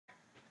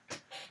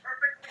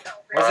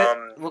What does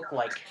it look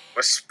like?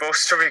 Was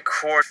supposed to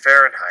record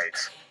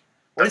Fahrenheit.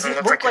 What does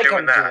it look like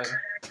I'm doing?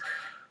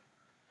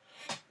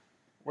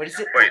 What is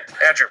it? Wait,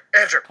 Andrew.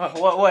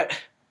 What?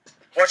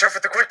 Watch out for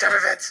the quick time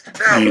events.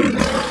 Now.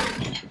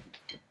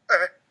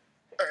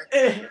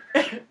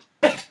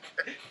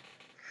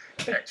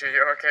 Andrew,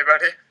 you okay,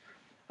 buddy?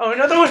 Oh,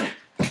 another one.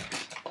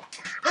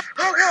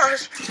 Oh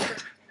gosh.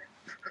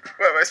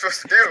 What am I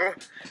supposed to do?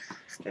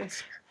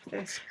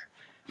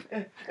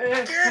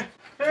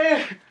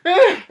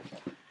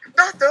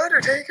 Not the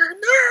Undertaker.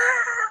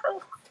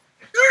 No.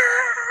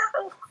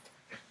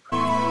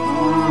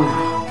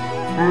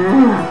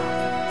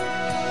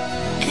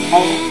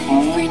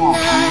 Every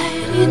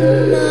night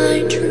in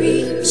my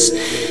dreams,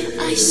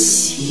 I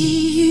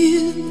see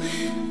you,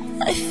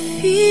 I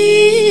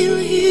feel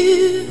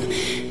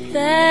you.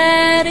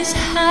 That is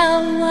how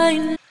I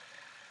know.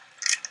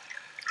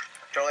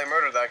 Totally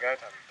murdered that guy.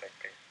 Time to take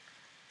pee.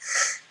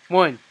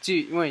 1,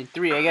 2, 1,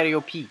 3. I gotta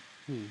go pee.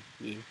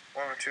 Yeah.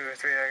 1, 2,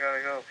 3. I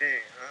gotta go pee.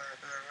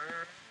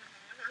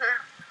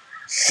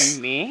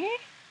 Me?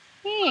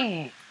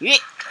 Yeah.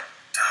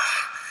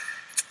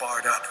 It's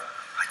barred up.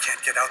 I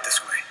can't get out this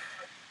way.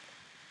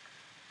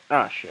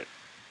 Oh shit.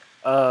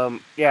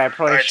 Yeah, I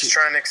probably Alright, should. just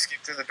trying to escape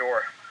through the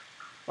door.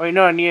 Wait,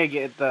 no, I need to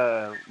get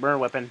the burner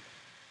weapon.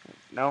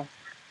 No?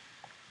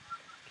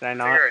 Can I I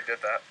not? think I already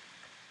did that.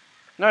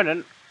 No, I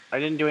didn't. I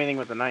didn't do anything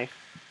with the knife.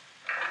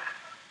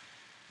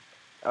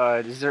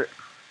 Is there...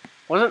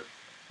 Wasn't...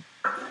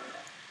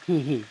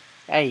 I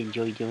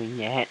enjoy doing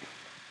that.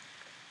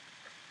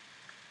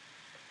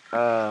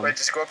 Wait,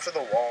 just go up to the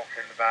wall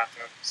in the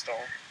bathroom stall.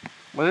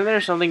 Wasn't there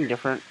something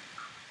different?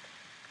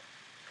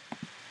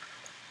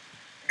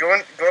 Go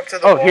up to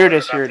the Oh, wall. here it in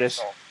is, the here it bathroom is.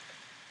 stall.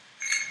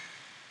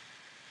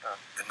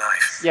 The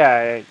knife.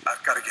 Yeah,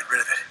 I've got to get rid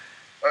of it.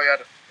 Oh,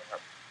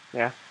 yeah.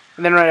 yeah.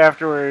 And then right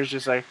afterwards,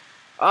 just like,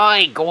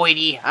 "Oi,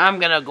 Goity, I'm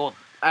gonna go...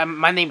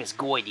 my name is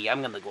Goity,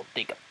 I'm gonna go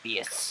take a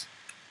piss."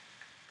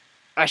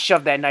 I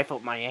shoved that knife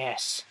up my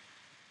ass.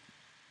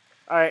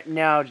 Alright,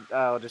 now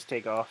I'll just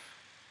take off.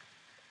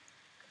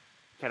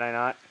 Can I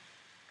not?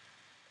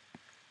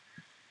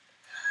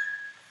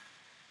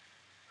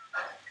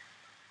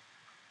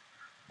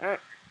 Alright.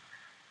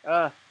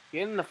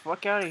 Getting the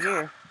fuck out of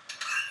here.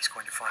 He's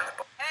going to find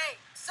the... Hey,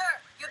 sir,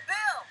 your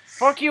bill!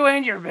 Fuck you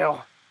and your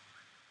bill.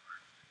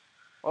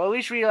 Well, at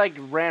least we, like,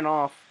 ran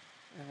off.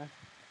 I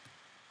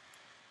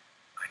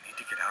need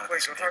to get out of Wait,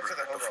 this go talk to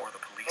the neighborhood hobo. before the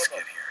police get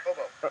here.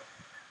 Hobo.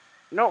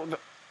 No,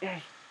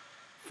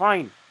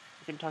 fine. You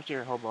can talk to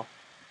your hobo.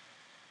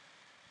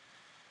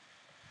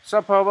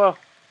 Sup, hobo?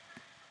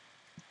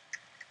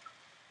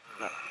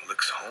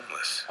 Looks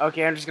homeless.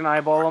 Okay, I'm just gonna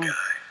eyeball Poor him.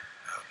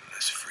 guy, out in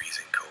this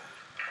freezing cold.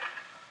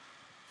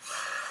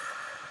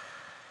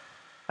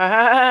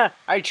 Haha!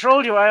 I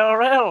trolled you,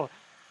 IRL.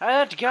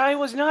 That guy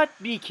was not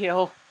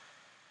B-kill.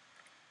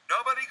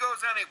 Nobody goes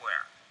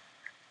anywhere.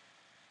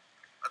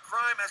 A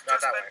crime has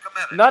just been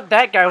committed. Not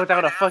that guy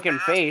without a I'm gonna have fucking to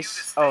ask you to face.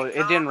 stay Oh, it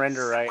didn't calm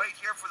render and right. Wait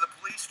here for the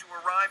police to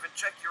arrive and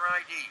check your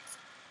IDs.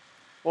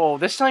 Whoa,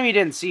 this time he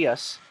didn't see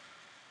us.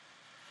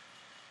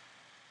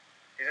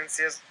 You didn't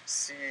see us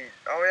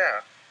Oh,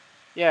 yeah.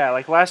 Yeah,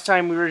 like last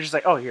time we were just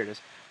like, oh, here it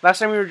is. Last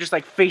time we were just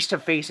like face to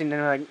face and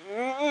then like,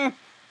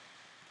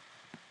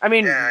 I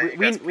mean, Yeah, you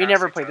guys we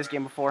never passed played each this other.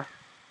 game before.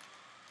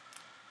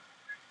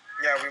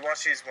 Yeah, we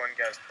watched these one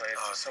guys play it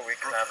just so we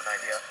can have an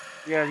idea.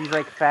 Yeah, these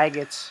like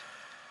faggots.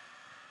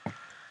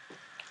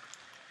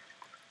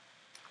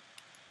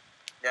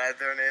 Yeah,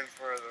 they're named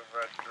for the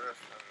Red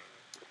Griffin.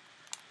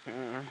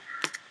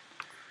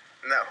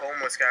 And that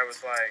homeless guy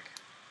was like...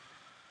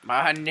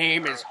 My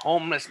name is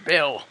Homeless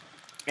Bill,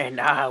 and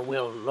I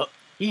will look.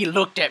 He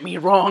looked at me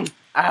wrong.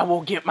 I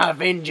will get my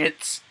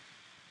vengeance.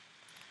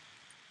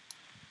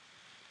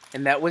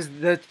 And that was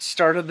the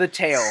start of the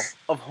tale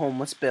of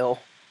Homeless Bill.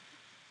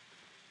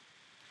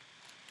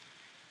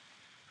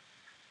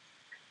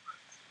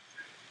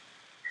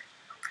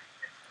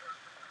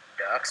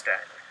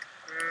 Duckstack.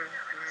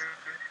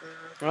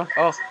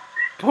 Oh.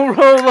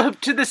 Roll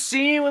up to the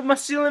scene with my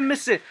ceiling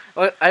missing.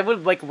 I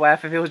would like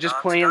laugh if it was just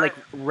playing like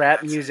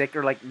rap music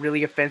or like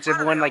really offensive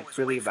one, like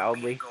really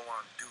loudly. Go on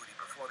duty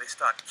before they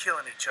start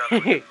killing each other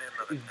in the middle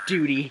of the night.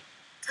 Duty.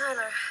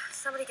 Tyler,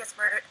 somebody gets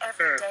murdered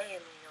every day in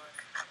New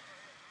York.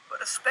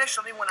 But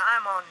especially when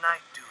I'm on night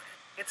duty.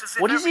 It's as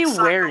if What is every he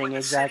psycho wearing in the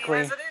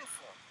exactly? city has it in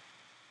for him.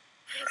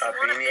 If you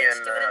want a beanie bitch,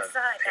 and, do it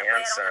inside. That way I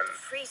pants don't have to and-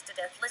 freeze to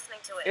death listening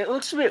to it. It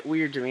looks a bit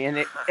weird to me, and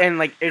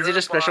like, is it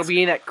a special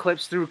beanie that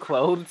clips through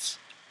clothes?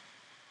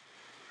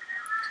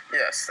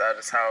 Yes, that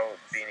is how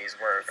beanies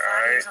work, 5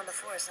 alright? years on the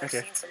force, I've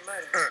Okay. seen some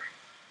murders.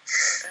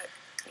 But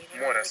you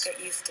never really Mortis. get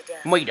used to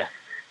death. Moida.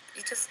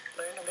 You just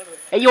learn to live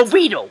with it. Hey, yo,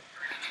 Vito!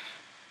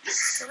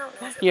 Still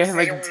don't know if it Yeah, was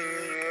like, fatigue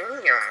or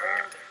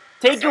cold.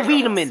 take your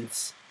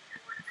vitamins!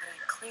 But I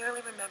clearly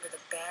remember the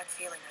bad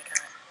feeling I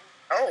got.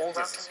 How old is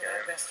Walked this into that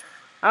game? restaurant.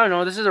 I don't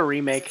know, this is a As if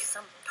remake.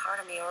 some part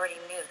of me already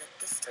knew that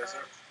this time Is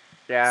it?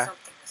 Yeah.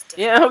 something was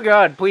different. Yeah, oh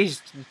god,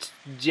 please.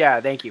 Yeah,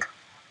 thank you.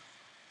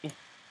 She's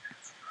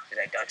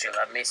like, don't you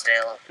love me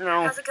still?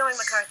 No. How's it going,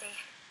 McCarthy?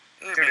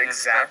 Evening, Dude,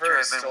 Inspector. Xaver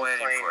I've is been still waiting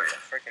playing for you.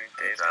 freaking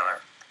Hey, Days Tyler.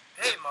 Gone.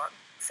 Hey, Martin.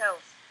 So,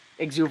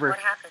 Exuber. what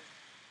happened?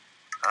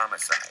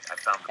 Homicide. I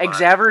found the body.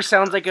 Exaver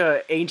sounds like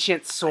a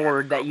ancient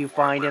sword that you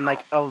find in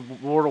like a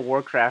World of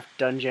Warcraft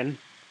dungeon.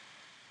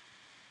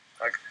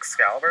 Like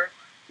Excalibur?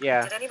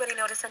 Yeah. Did anybody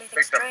notice anything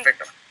Victim, strange?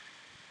 victim.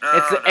 No,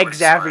 It's the nobody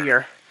saw Exavier.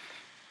 anything.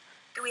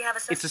 Do we have a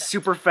suspect? It's a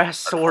super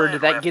fast A sword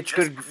client that left gets just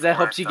good. before That I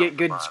helps you found get the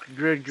good body.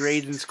 good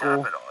grades in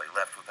school. Stop it all. He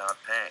left without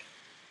paying.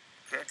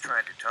 Kid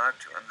tried to talk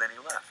to him, then he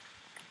left.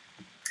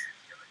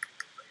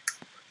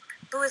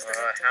 Who is the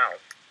victim? How?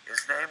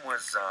 His name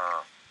was,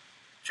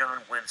 John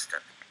Winston.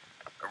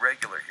 A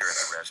regular here at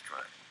the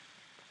restaurant.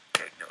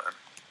 Kate knew him.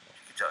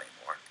 She could tell you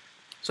more.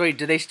 So wait,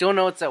 do they still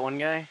know it's that one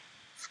guy?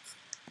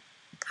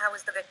 How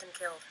was the victim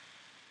killed?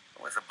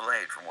 With a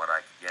blade, from what I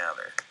could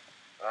gather.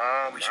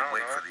 We I should don't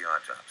wait know. for the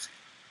autopsy.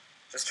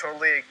 Just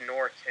totally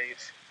ignore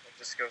Kate and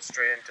just go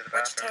straight into the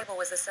Which bathroom. table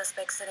was the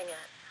suspect sitting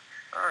at?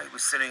 Oh, he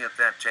was sitting at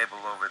that table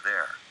over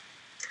there.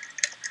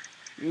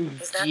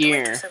 Is that the Yeah.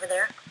 waitress over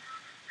there?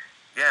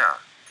 Yeah,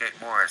 Kate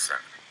Morrison.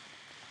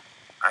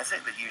 I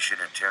think that you should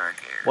interrogate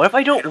her. What if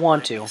I don't She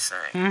want mind to? me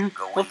saying.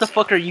 Go What the easy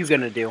fuck on are you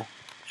gonna do?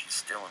 She's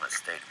still in a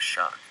state of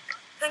shock.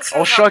 Thanks for I'll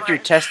your help, shuck your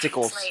Martin.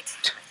 testicles. It's late. I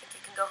think you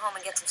can go home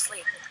and get some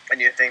sleep.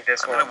 And you think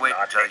this I'm one gonna wait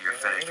not until take you're me?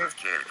 finished with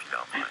Kate if you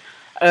don't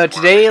mind.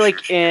 Today, Well, like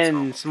make sure she gets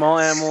home. in small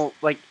animal,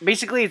 like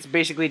basically it's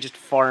basically just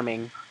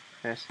farming.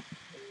 Yes.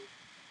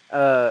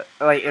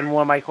 Like in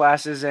one of my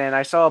classes, and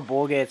I saw a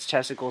bull get its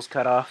testicles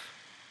cut off.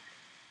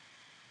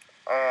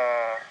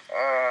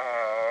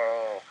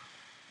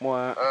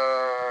 What?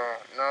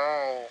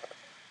 No.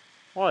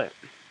 What?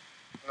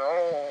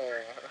 No.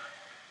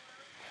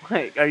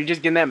 What? Are you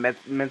just getting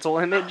that mental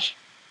image?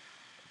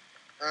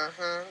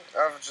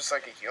 Of just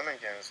like a human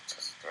again. It's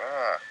just,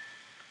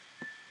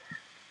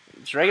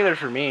 It's regular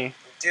for me.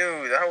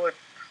 Dude, that would...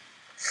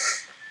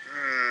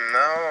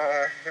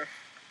 no.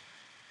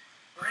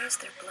 Why is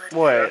there blood?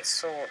 What? That's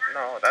so...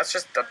 No, that's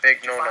just a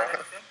big Did you find no-no.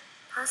 anything?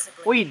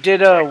 Possibly. Wait,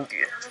 did I don't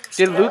did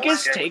understand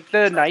Lucas why. take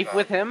the knife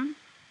with him?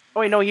 Oh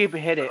wait, no, he hit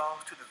it.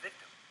 Belongs to the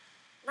victim.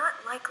 Not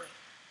likely.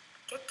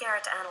 Get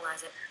Garrett to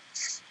analyze it.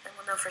 Then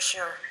we'll know for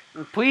sure.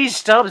 Please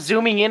stop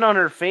zooming in on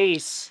her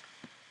face.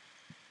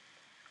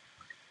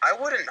 I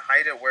wouldn't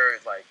hide it where,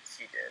 like,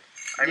 he did.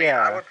 I mean,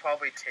 Yeah. I would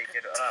probably take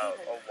it The a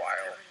table was while.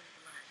 covered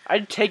in blood.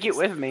 I'd take it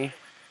with me.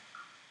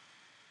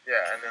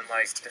 Yeah, and then,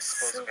 like,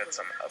 dispose of it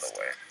some other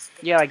way.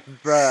 Yeah, like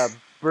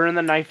burn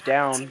the knife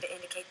That would seem down. to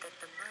indicate that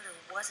the murder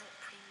wasn't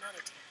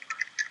premeditated.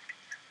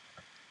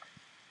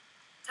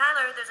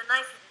 Tyler, there's a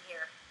knife hidden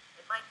here.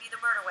 It might be the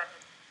murder weapon.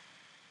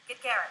 Get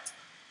Garrett.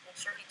 Make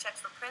sure he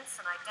checks for prints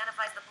and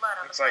identifies the blood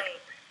on Looks the like-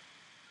 blade.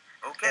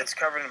 Okay. It's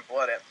covered in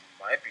blood. It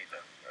might be the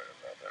murder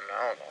weapon.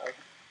 I don't know.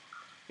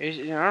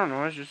 I don't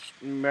know. It's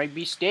just might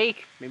be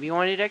steak. Maybe you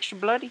wanted extra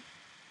bloody.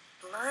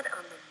 Blood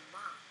on the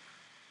mop.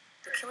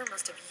 The killer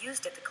must have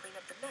used it to clean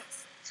up the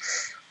mess.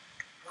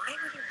 Why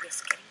would he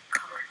risk getting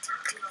caught to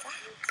do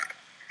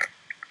that?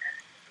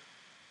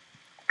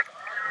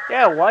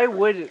 Yeah, why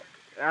would...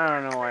 I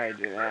don't know why I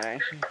did that,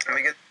 actually.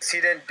 Because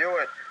he didn't do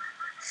it.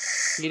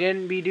 You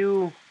didn't be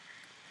do...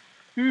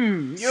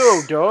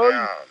 Yo, dog.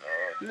 I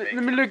don't know.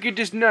 Let me look at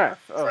this knife.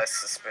 Oh. Less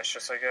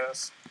suspicious, I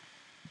guess.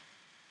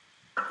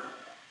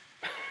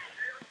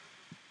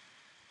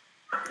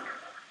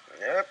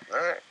 Yep,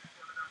 alright.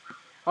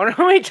 I don't know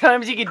how many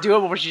times you can do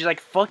it before she's like,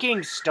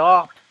 fucking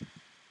stop.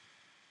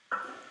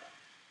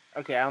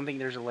 Okay, I don't think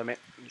there's a limit.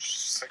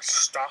 Just like,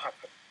 stop.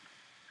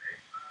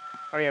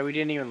 Oh yeah, we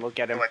didn't even look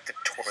at him. Like the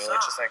toilet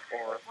just like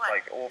over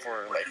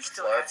Well, like he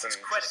still floods has and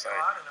his credit just like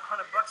card and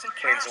 $100 in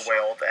cleans cash. away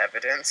all the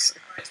evidence.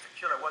 The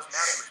killer wasn't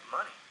after his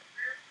money.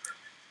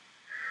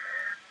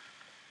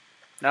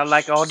 Not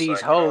like all Just these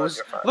like, oh, hoes.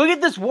 you're fine. Look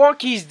at this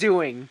walk he's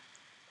doing.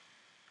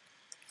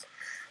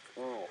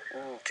 Ooh,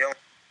 kill him.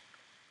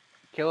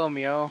 Kill him,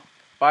 yo.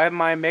 Buy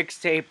my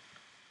mixtape.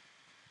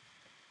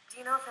 Do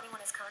you know if anyone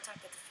has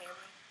contacted the family?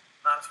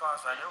 Not as far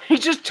as I know. He's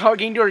just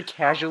talking to her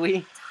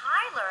casually.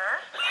 Tyler?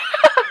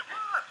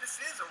 What? This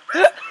is a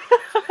rescue,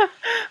 isn't it?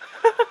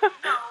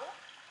 No.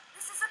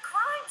 This is a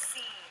crime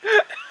scene.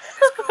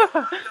 It's cool.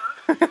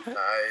 I'm done.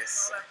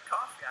 Nice. All that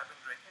coffee I've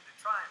been drinking to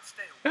try and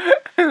stay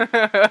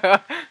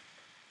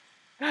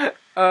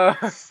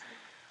awake.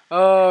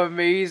 Oh,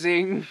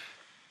 amazing.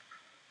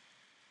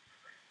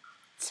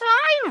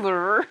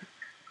 Tyler!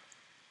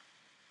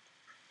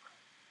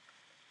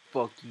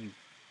 Fuck you.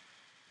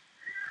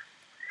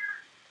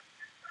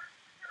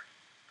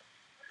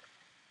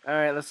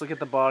 Alright, let's look at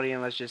the body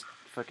and let's just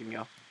fucking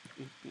go.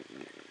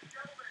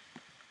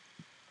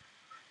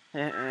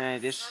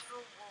 This... Several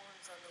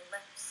wounds on the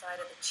left side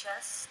of the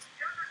chest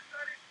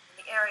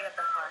and the area of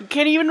the heart. You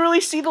can't even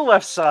really see the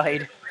left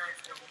side. Knife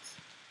wounds.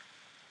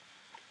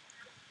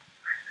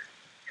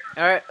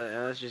 Alright,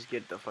 let's just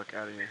get the fuck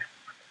out of here.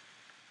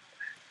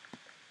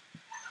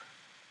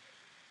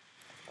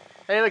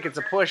 Hey, look, it's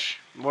a push.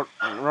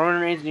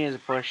 Roman Reigns needs a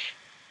push.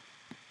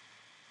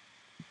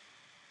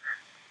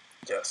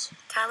 Yes.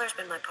 Tyler's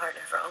been my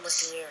partner for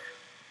almost a year.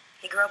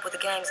 He grew up with the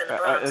gangs in the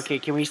Bronx. Okay,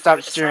 can we stop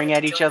He decided staring to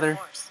at each join the other?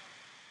 force.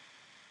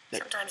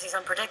 Sometimes he's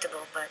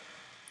unpredictable, but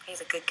he's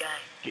a good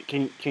guy.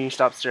 Can you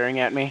stop staring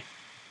at me?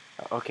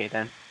 Okay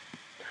then.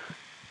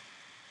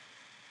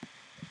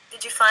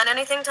 Did you find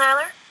anything,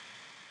 Tyler?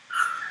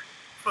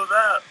 For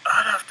that,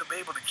 I'd have to be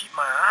able to keep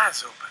my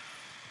eyes open.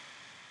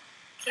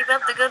 Keep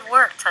up the good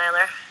work,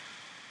 Tyler.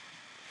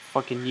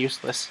 Fucking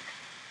useless.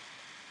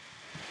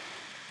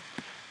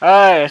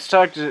 Alright, let's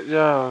talk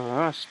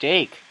to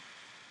steak.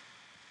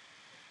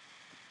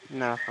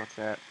 No, fuck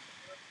that.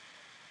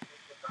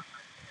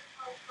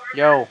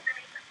 Yo,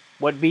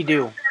 what be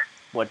do?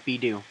 What be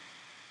do?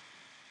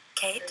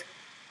 Kate,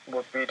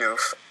 What be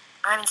doof?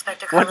 I'm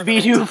Inspector What Carla be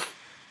Valenti. do?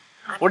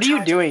 I'm What are in you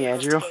charge of doing, the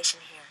Andrew? investigation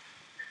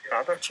here.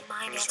 Nothing. Would you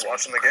mind I'm just answering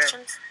watching a few the game.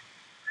 questions?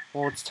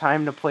 Well, it's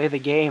time to play the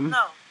game.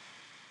 No.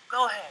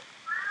 Go ahead.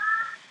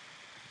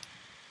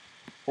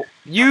 Oh,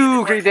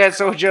 you create that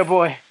soldier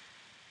boy.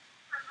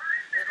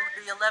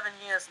 It'll be 11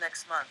 years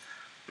next month.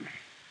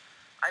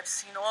 I've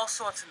seen all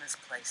sorts in this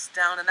place.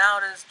 Down and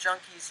outers,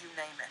 junkies, you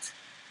name it.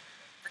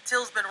 The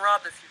till's been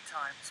robbed a few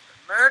times,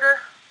 but murder?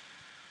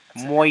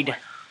 That's a new Moid. one.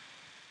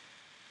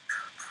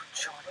 Poor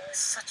Johnny is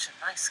such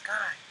a nice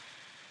guy.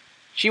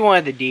 She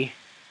wanted the D.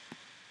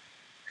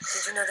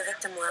 Did you know the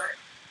victim well?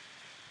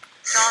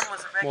 John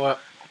was a regular. What?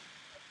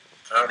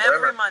 Came damn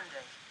every it.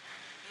 Monday.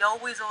 He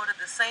always ordered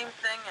the same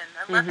thing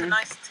and left a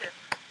nice tip.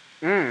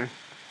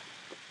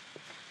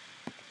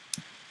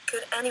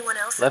 Could anyone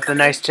else have Left a come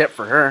nice in? tip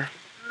for her.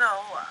 No,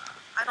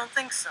 I don't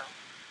think so.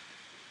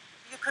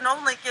 You can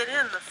only get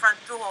in the front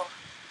door.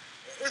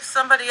 If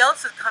somebody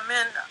else had come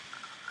in,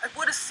 I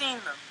would have seen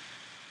them.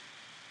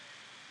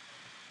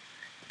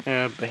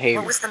 Behavior.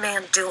 What was the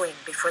man doing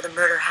before the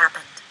murder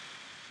happened?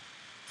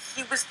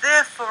 He was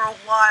there for a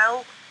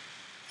while.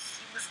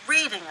 He was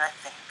reading, I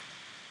think.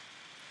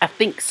 I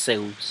think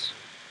so.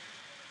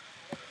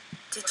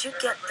 Did you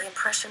get the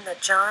impression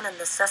that John and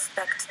the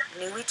suspect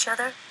knew each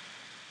other?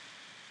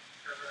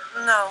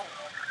 No,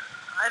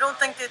 I don't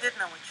think they did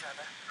know each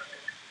other.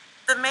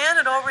 The man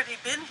had already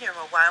been here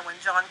a while when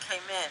John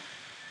came in.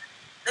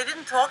 They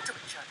didn't talk to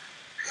each other.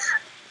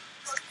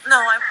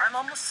 No, I'm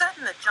almost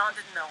certain that John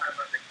didn't know him.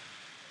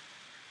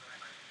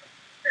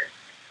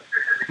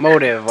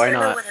 Motive, why Do you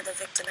know not? whether the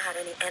victim had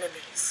any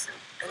enemies?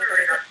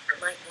 Anybody that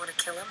might want to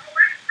kill him?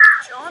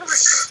 John was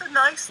just a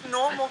nice,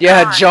 normal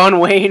Yeah, guy. John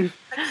Wayne.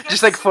 I can't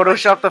Just like see why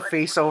Photoshop the anybody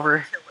face would over.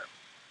 want to kill him.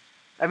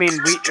 I mean,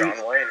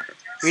 John Wayne.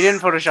 we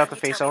didn't Photoshop the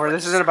Can you face tell me over. what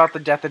This you isn't saw? about the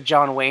death of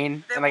John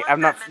Wayne. There And like, weren't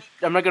I'm not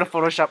that many gonna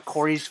people. Photoshop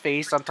Corey's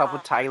face on top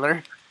of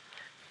Tyler.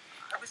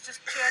 I was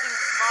just chatting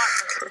with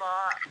Martin at the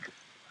bar.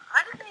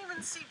 I didn't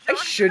even see I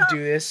John. should get do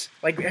up. this.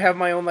 Like, have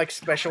my own like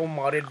special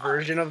modded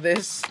version of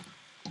this.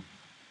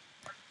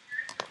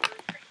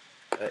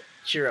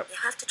 Cheer up. You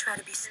have to try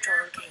to be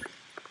strong, Kate.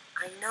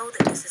 I know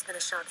that this has been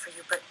a shock for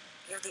you, but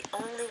you're the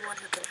only one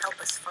who can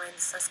help us find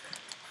the suspect.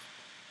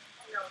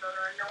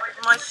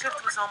 My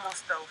shift was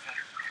almost over.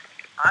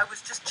 I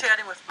was just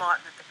chatting with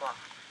Martin at the bar.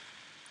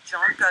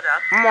 John got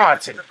up and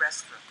went to Martin. the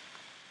restroom.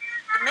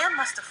 The man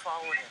must have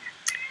followed him.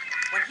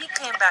 When he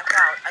came back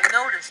out, I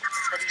noticed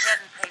that he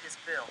hadn't paid his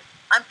bill.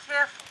 I'm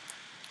careful,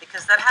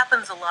 because that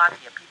happens a lot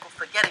here, people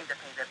forgetting to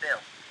pay their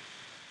bill.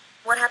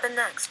 What happened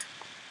next?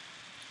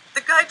 The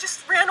guy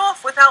just ran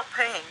off without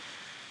paying.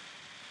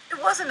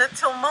 It wasn't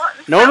until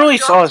Martin No one found really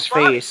saw John's his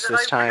body face that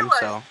this I time, realized-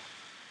 so.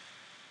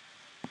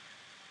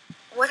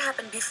 What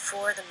happened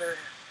before the murder?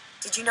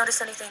 Did you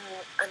notice anything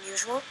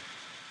unusual?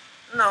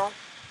 No.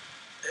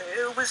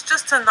 It was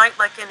just a night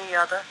like any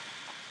other.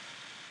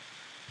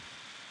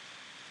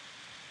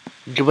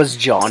 Was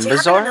John Did you happen to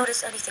bizarre?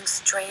 notice anything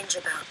strange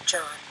about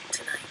John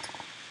tonight?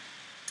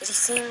 Did he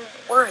seem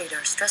worried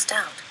or stressed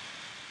out?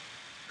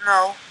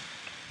 No.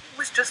 He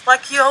was just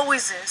like he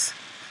always is.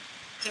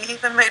 He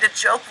even made a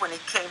joke when he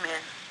came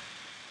in.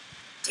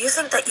 Do you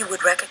think that you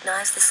would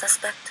recognize the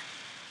suspect?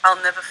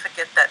 I'll never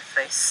forget that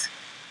face.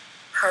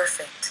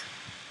 Perfect.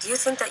 Do you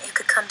think that you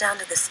could come down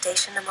to the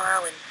station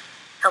tomorrow and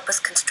help us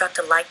construct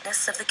a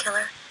likeness of the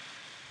killer?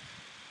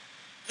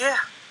 Yeah.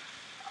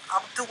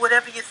 I'll do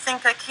whatever you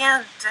think I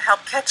can to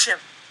help catch him.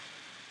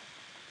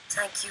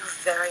 Thank you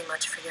very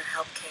much for your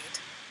help, Kate.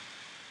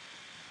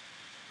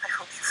 I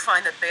hope you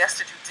find the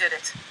bastard who did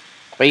it.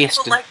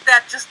 Bastard. People like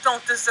that just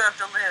don't deserve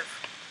to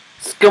live.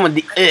 Scum of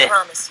the I earth.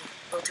 promise you,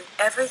 we'll do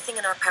everything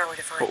in our power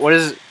to find What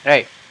is?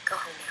 Hey, Go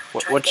home now.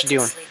 Try to what get you some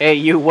doing? sleep. Hey,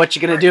 you, what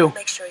you gonna Martin, do?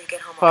 Make sure you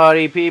get home.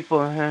 Party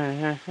people.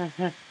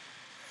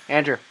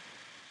 Andrew,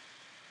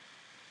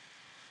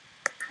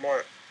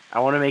 What? I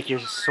want to make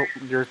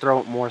your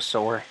throat more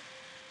sore.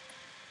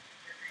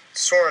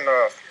 Sore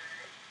enough.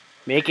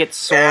 Make it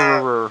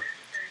sorer.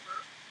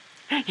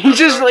 He's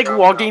just like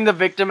walking the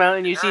victim out,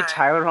 and you see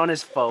Tyler on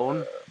his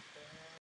phone.